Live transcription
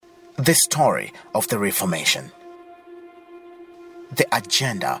The story of the Reformation. The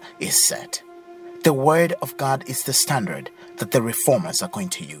agenda is set. The Word of God is the standard that the Reformers are going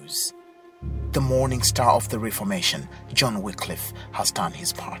to use. The morning star of the Reformation, John Wycliffe, has done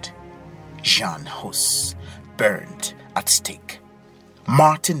his part. Jan Hus, burned at stake.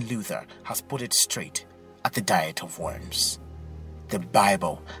 Martin Luther has put it straight at the Diet of Worms. The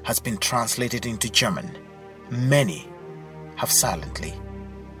Bible has been translated into German. Many have silently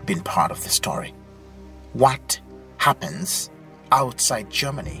been part of the story. What happens outside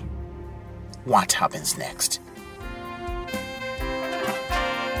Germany? What happens next?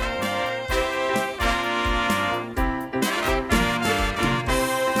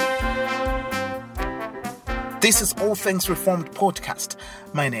 This is All Things Reformed podcast.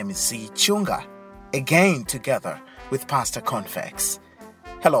 My name is Z Chunga, again together with Pastor Confex.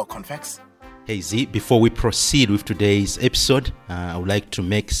 Hello, Confex. Hey Z, before we proceed with today's episode, I would like to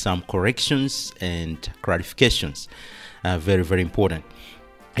make some corrections and clarifications. Very, very important.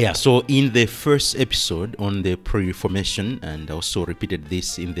 So in the first episode on the pre-Reformation, and I also repeated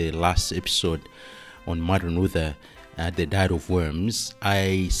this in the last episode on Martin Luther, the Diet of Worms,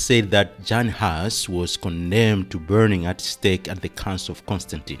 I said that Jan Hus was condemned to burning at stake at the Council of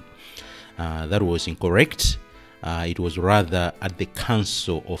Constantine. That was incorrect. It was rather at the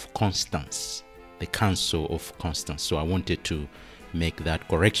Council of Constance. The Council of Constance. So I wanted to make that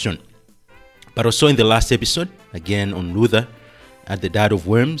correction. But also in the last episode, again on Luther, at the Diet of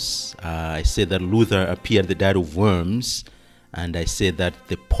Worms, I said that Luther appeared at the Diet of Worms, and I said that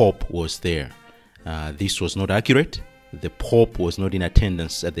the Pope was there. This was not accurate. The Pope was not in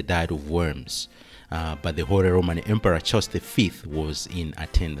attendance at the Diet of Worms, but the Holy Roman Emperor Charles V was in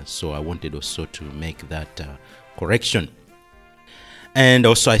attendance. So I wanted also to make that correction. And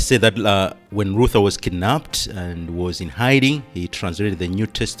also I said that when Luther was kidnapped and was in hiding, he translated the New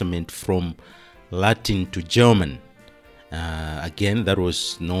Testament from Latin to German. Again, that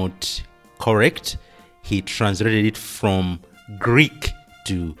was not correct. He translated it from Greek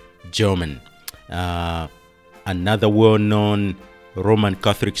to German. Another well-known Roman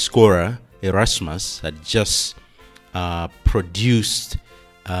Catholic scholar, Erasmus, had just produced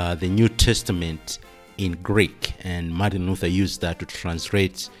the New Testament in Greek, and Martin Luther used that to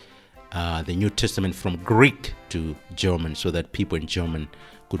translate the New Testament from Greek to German so that people in German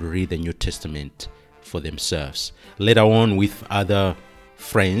could read the New Testament for themselves. Later on, with other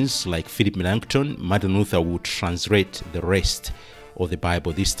friends like Philip Melanchthon, Martin Luther would translate the rest of the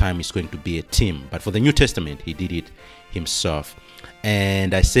Bible. This time it's going to be a team, but for the New Testament he did it himself.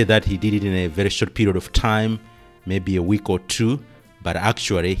 And I said that he did it in a very short period of time, maybe a week or two, but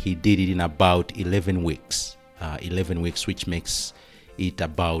actually he did it in about 11 weeks, which makes it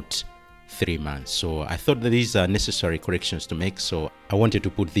about 3 months. So I thought that these are necessary corrections to make, so I wanted to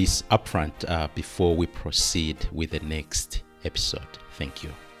put this up front before we proceed with the next episode. Thank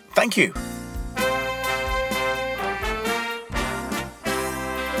you. Thank you.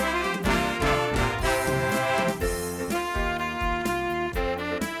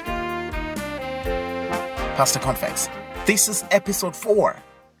 Pastor Confex, this is episode 4.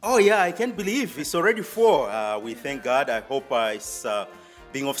 Oh yeah, I can't believe it's already 4. We thank God. I hope it's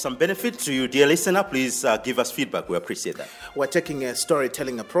being of some benefit to you, dear listener. Please give us feedback. We appreciate that. We're taking a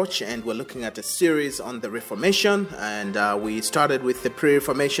storytelling approach, and we're looking at a series on the Reformation. And we started with the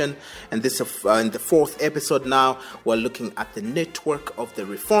pre-Reformation, and this in the 4th episode now, we're looking at the network of the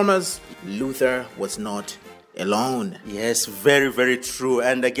Reformers. Luther was not alone. Yes, very, very true.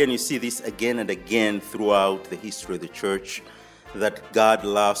 And again, you see this again and again throughout the history of the church, that God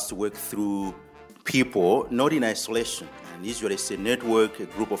loves to work through people, not in isolation. And usually it's a network, a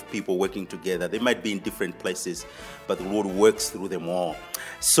group of people working together. They might be in different places, but the Lord works through them all.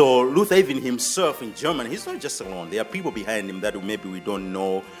 So Luther, even himself in Germany, he's not just alone. There are people behind him that maybe we don't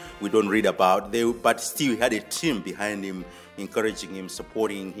know, we don't read about, but still he had a team behind him, encouraging him,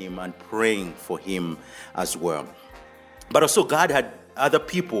 supporting him, and praying for him as well. But also God had other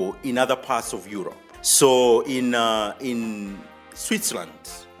people in other parts of Europe. So in Switzerland,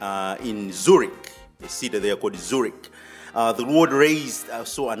 in Zurich, a city there called Zurich, the Lord raised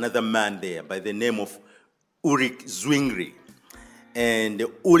also another man there by the name of Ulrich Zwingli. And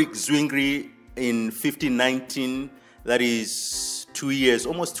Ulrich Zwingli in 1519, that is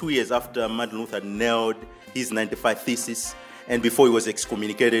almost 2 years after Martin Luther nailed his 95 Thesis, and before he was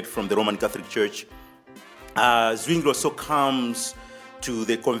excommunicated from the Roman Catholic Church, Zwingli also comes to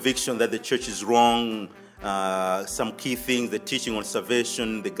the conviction that the church is wrong. Some key things, the teaching on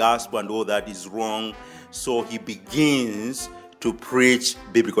salvation, the gospel and all that is wrong. So he begins to preach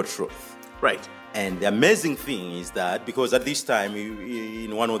biblical truth. Right. And the amazing thing is that, because at this time,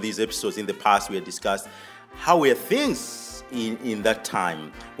 in one of these episodes in the past, we had discussed how were things in that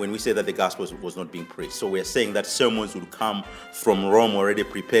time when we say that the gospel was not being preached. So we're saying that sermons would come from Rome already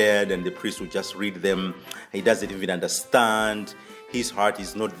prepared, and the priest would just read them. He doesn't even understand. His heart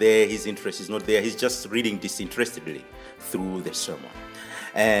is not there. His interest is not there. He's just reading disinterestedly through the sermon.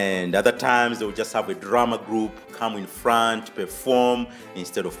 And other times they would just have a drama group come in front, perform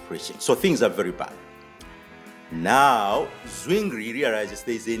instead of preaching. So things are very bad. Now, Zwingli realizes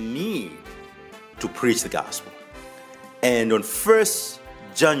there's a need to preach the gospel. And on 1st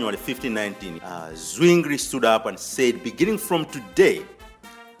January 1519, Zwingli stood up and said, beginning from today,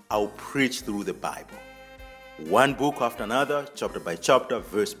 I'll preach through the Bible. One book after another, chapter by chapter,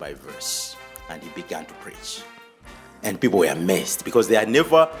 verse by verse. And he began to preach. And people were amazed because they had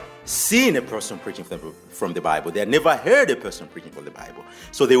never seen a person preaching from the Bible. They had never heard a person preaching from the Bible.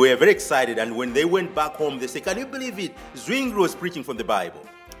 So they were very excited. And when they went back home, they said, can you believe it? Zwingli was preaching from the Bible.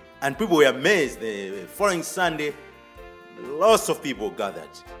 And people were amazed. The following Sunday, lots of people gathered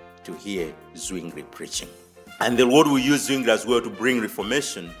to hear Zwingli preaching. And the Lord will use Zwingli as well to bring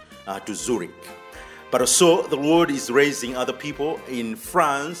Reformation to Zurich. But also, the Lord is raising other people. In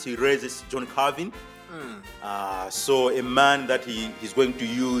France, he raises John Calvin. So a man that he's going to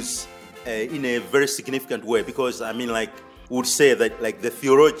use in a very significant way, because we would say that like the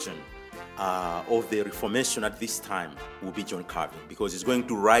theologian of the Reformation at this time will be John Calvin, because he's going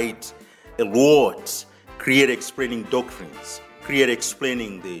to write a lot, create explaining doctrines, create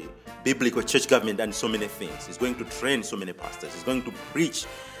explaining the biblical church government and so many things. He's going to train so many pastors. He's going to preach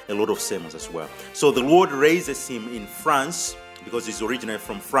a lot of sermons as well. So the Lord raises him in France because he's originally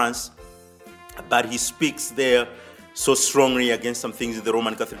from France. But he speaks there so strongly against some things in the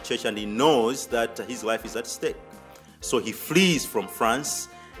Roman Catholic Church, and he knows that his life is at stake. So he flees from France,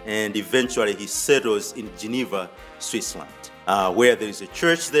 and eventually he settles in Geneva, Switzerland, where there is a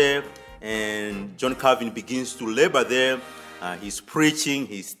church there, and John Calvin begins to labor there. He's preaching,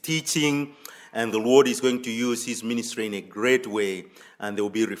 he's teaching, and the Lord is going to use his ministry in a great way, and there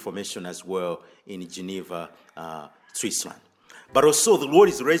will be Reformation as well in Geneva, Switzerland. But also the Lord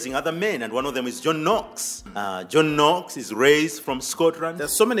is raising other men, and one of them is John Knox. John Knox is raised from Scotland.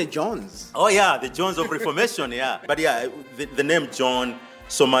 There's so many Johns. Oh yeah, the Johns of Reformation, yeah. But yeah, the name John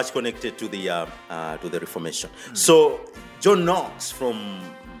so much connected to the Reformation. So John Knox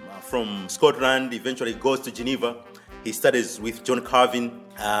from Scotland eventually goes to Geneva. He studies with John Calvin.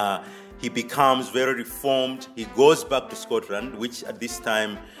 He becomes very reformed. He goes back to Scotland, which at this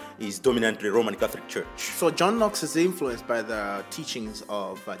time is dominantly Roman Catholic Church. So John Knox is influenced by the teachings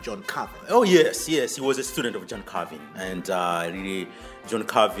of John Calvin. Oh yes, he was a student of John Calvin, and really John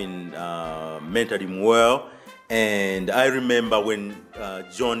Calvin mentored him well. And I remember when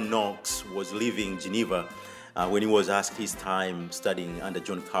John Knox was leaving Geneva, when he was asked his time studying under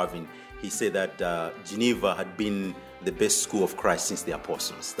John Calvin, he said that Geneva had been the best school of Christ since the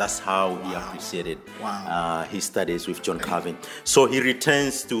apostles. That's how he appreciated his studies with John Calvin. So he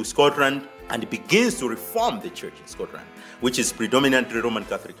returns to Scotland and he begins to reform the church in Scotland, which is predominantly Roman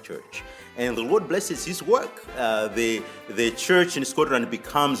Catholic Church. And the Lord blesses his work. The church in Scotland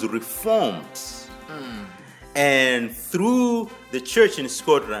becomes reformed. And through the church in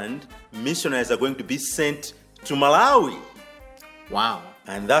Scotland, missionaries are going to be sent to Malawi. Wow.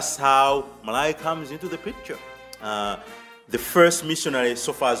 And that's how Malawi comes into the picture. The first missionary,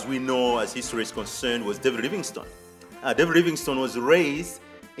 so far as we know, as history is concerned, was David Livingstone. David Livingstone was raised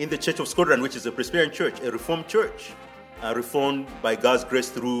in the Church of Scotland, which is a Presbyterian church, a Reformed church, reformed by God's grace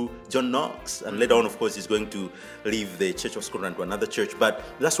through John Knox. And later on, of course, he's going to leave the Church of Scotland to another church. But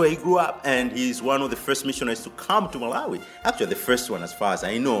that's where he grew up, and he's one of the first missionaries to come to Malawi. Actually, the first one, as far as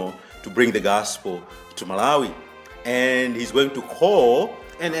I know, to bring the gospel to Malawi. And he's going to call...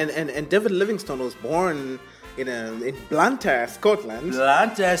 And David Livingstone was born in Blantyre, Scotland.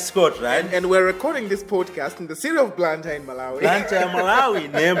 Blantyre, Scotland. And we're recording this podcast in the city of Blantyre in Malawi. Blantyre,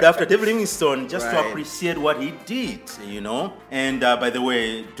 Malawi, named after David Livingstone, just to appreciate what he did, And by the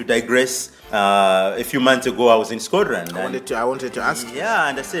way, to digress, a few months ago I was in Scotland. I wanted to ask you. Yeah,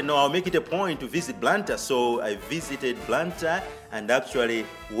 and I said, no, I'll make it a point to visit Blantyre. So I visited Blantyre, and actually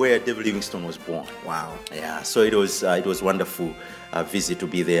where David Livingstone was born. Wow. Yeah, so it was wonderful visit to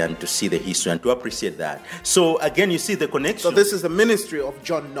be there and to see the history and to appreciate that. So again, you see the connection. So this is the ministry of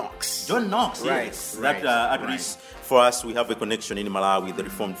John Knox. John Knox, yes. At least for us, we have a connection in Malawi. The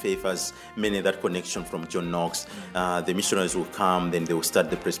Reformed faith has many that connection from John Knox. The missionaries will come, then they will start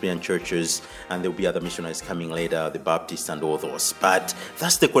the Presbyterian churches, and there will be other missionaries coming later, the Baptists and all those. But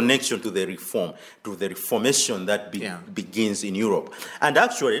that's the connection to the Reformation that begins in Europe. And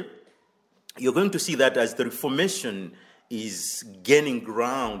actually, you're going to see that as the Reformation is gaining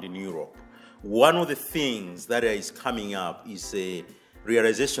ground in Europe, one of the things that is coming up is a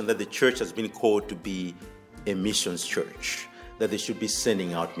realization that the church has been called to be a missions church, that they should be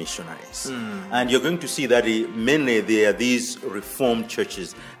sending out missionaries. And you're going to see that mainly there are these Reformed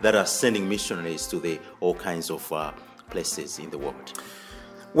churches that are sending missionaries to all kinds of places in the world.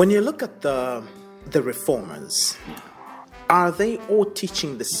 When you look at the Reformers, are they all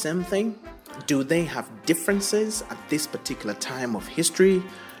teaching the same thing? Do they have differences at this particular time of history?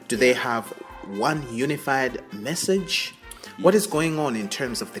 Do they have one unified message? What is going on in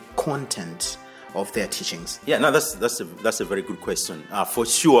terms of the content of their teachings? Yeah, no, that's a very good question. For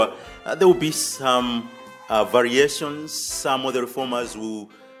sure, there will be some variations. Some of the Reformers will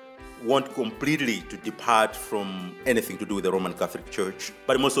want completely to depart from anything to do with the Roman Catholic Church.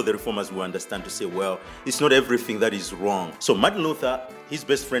 But most of the Reformers will understand to say, well, it's not everything that is wrong. So Martin Luther, his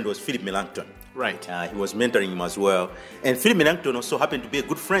best friend was Philip Melanchthon. Right. He was mentoring him as well. And Philip Melanchthon also happened to be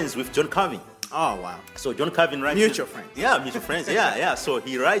good friends with John Calvin. Oh, wow. So John Calvin writes... Mutual friends. Yeah, mutual friends. Yeah. So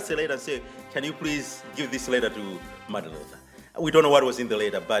he writes a letter and says, can you please give this letter to Martin Luther? We don't know what was in the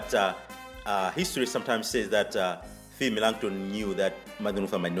letter, but history sometimes says that Philip Melanchthon knew that Martin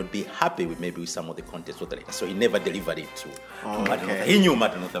Luther might not be happy with some of the contents of the letter, so he never delivered it to Martin Luther. He knew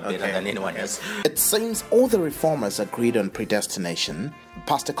Martin Luther better than anyone else. It seems all the Reformers agreed on predestination.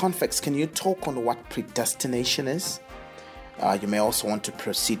 Pastor Confex, can you talk on what predestination is? You may also want to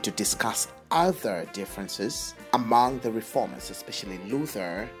proceed to discuss other differences among the Reformers, especially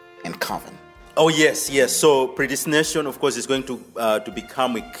Luther and Calvin. Oh, yes. So predestination, of course, is going to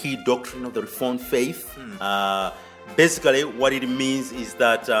become a key doctrine of the Reformed faith. Basically, what it means is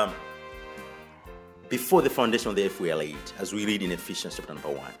that before the foundation of the earth were laid, as we read in Ephesians chapter number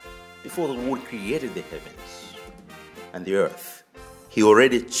 1, before the Lord created the heavens and the earth, He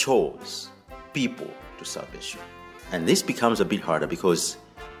already chose people to salvation. And this becomes a bit harder because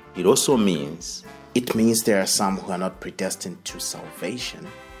it also means... It means there are some who are not predestined to salvation,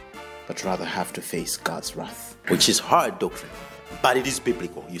 but rather have to face God's wrath. Which is hard doctrine, but it is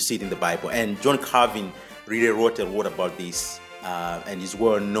biblical. You see it in the Bible. And John Calvin really wrote a lot about this, and is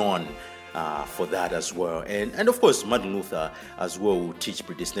well known for that as well. And of course, Martin Luther as well will teach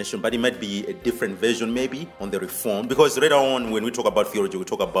predestination, but it might be a different version maybe on the Reformed, because later on when we talk about theology, we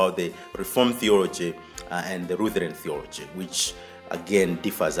talk about the Reformed theology and the Lutheran theology, which again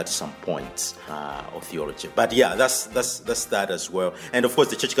differs at some points of theology. But yeah, that's that as well. And of course,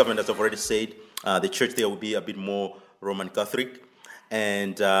 the church government, as I've already said, the church there will be a bit more Roman Catholic,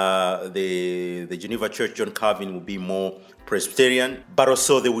 and the Geneva Church, John Calvin, will be more Presbyterian, but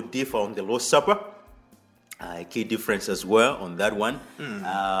also they would differ on the Lord's Supper. A key difference as well on that one.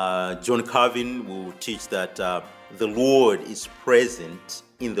 John Calvin will teach that the Lord is present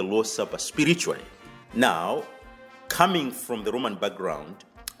in the Lord's Supper spiritually. Now, coming from the Roman background,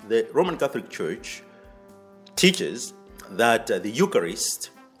 the Roman Catholic Church teaches that the Eucharist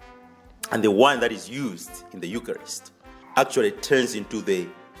and the wine that is used in the Eucharist actually turns into the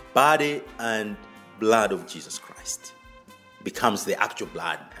body and blood of Jesus Christ. Becomes the actual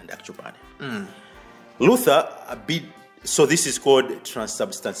blood and actual body. Luther, so this is called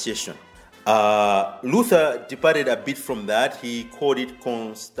transubstantiation. Luther departed a bit from that. He called it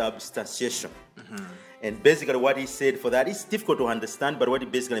consubstantiation. And basically what he said for that, it's difficult to understand, but what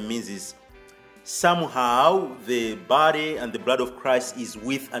it basically means is somehow the body and the blood of Christ is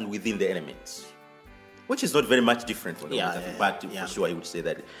with and within the elements, which is not very much different from the Roman Catholic, but for sure he would say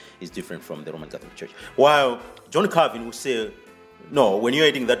that it's different from the Roman Catholic Church. While John Calvin would say, no, when you're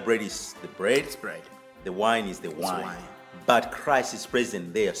eating that bread, is the bread. It's bread. The wine is the wine. But Christ is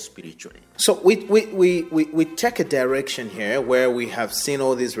present there spiritually. So we take a direction here where we have seen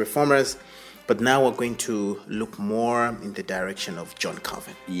all these reformers, but now we're going to look more in the direction of John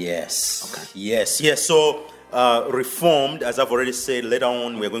Calvin. Yes. Okay. Yes. So Reformed, as I've already said, later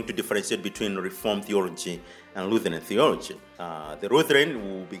on we're going to differentiate between Reformed theology and Lutheran theology. The Lutheran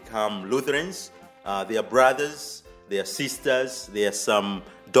will become Lutherans. They are brothers, they are sisters. There are some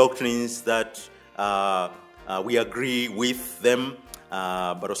doctrines that we agree with them,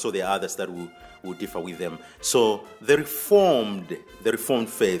 but also there are others that will differ with them. So the Reformed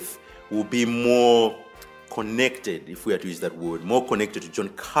faith will be more connected, if we are to use that word, more connected to John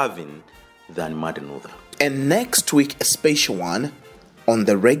Calvin than Martin Luther. And next week, a special one on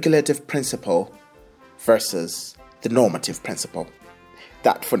the regulative principle versus the normative principle.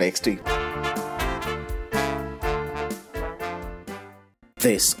 That for next week.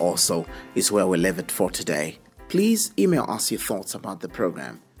 This also is where we leave it for today. Please email us your thoughts about the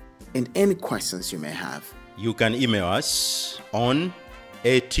program and any questions you may have. You can email us on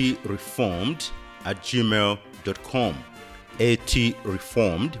atreformed@gmail.com.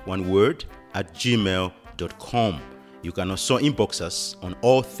 atreformed, one word, @gmail.com. You can also inbox us on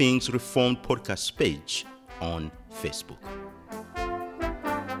All Things Reformed podcast page on Facebook.